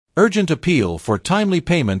Urgent appeal for timely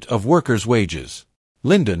payment of workers' wages.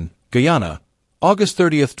 Linden, Guyana, August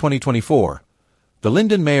 30, 2024. The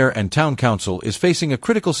Linden Mayor and Town Council is facing a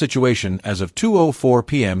critical situation as of 2:04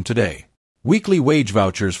 p.m. today. Weekly wage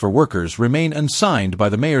vouchers for workers remain unsigned by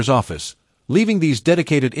the Mayor's office, leaving these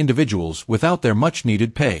dedicated individuals without their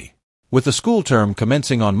much-needed pay. With the school term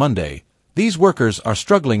commencing on Monday, these workers are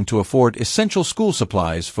struggling to afford essential school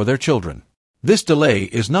supplies for their children. This delay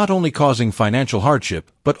is not only causing financial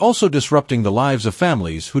hardship, but also disrupting the lives of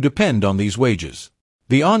families who depend on these wages.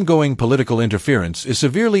 The ongoing political interference is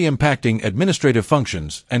severely impacting administrative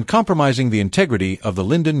functions and compromising the integrity of the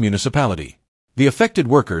Linden municipality. The affected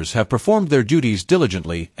workers have performed their duties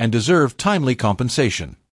diligently and deserve timely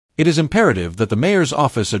compensation. It is imperative that the Mayor's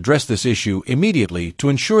office address this issue immediately to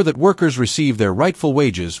ensure that workers receive their rightful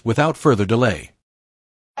wages without further delay.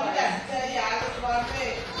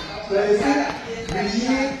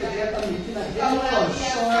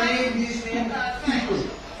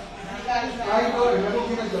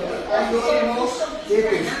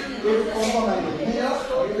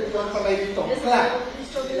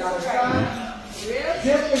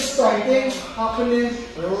 This is starting happening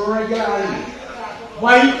regularly.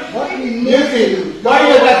 Why? What we need to do? Why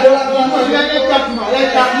is that?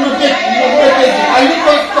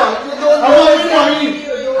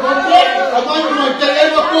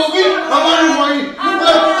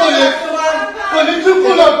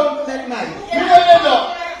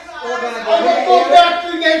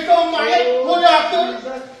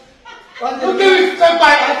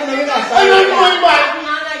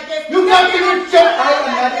 You can't even check.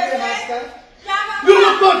 You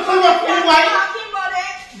look at someone why?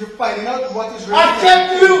 You're finding out what is really. I said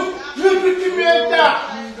to you, look at me like that.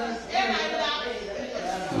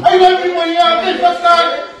 I want you money out of this card.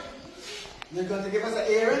 You're going to give us an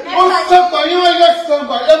errand? Oh, somebody, you want to get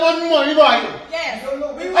somebody. I want money, boy. Yes.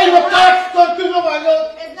 I have a tax cut to nobody.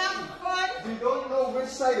 It's not fun. We don't know which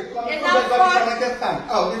side it's coming from. It's not fun.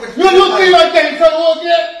 Oh, you look like that, so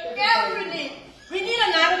okay? Yeah, we need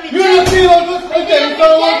another meeting. You look like that,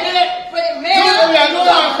 so okay?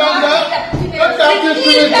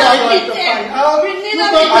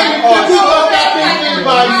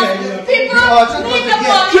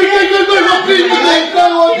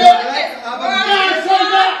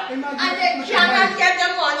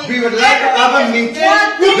 We would like to have a meeting.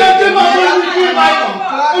 You get the money.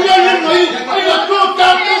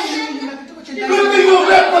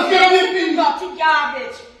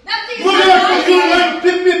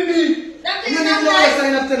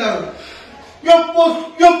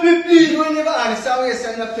 You never understand what you're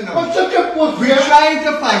saying up to now. We're trying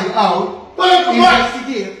to find out,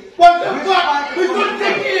 investigate, we don't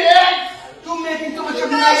take it. Don't make it too much of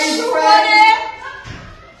a nice friend.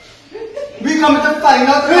 We're coming to find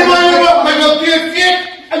out.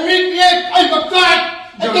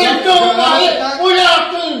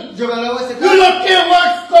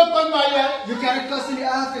 You can't cuss in the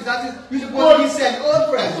office. That is, you're supposed to be sent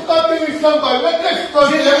over. You're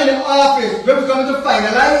in the office. We're coming to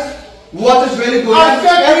finalize what is really going on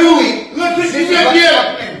every week.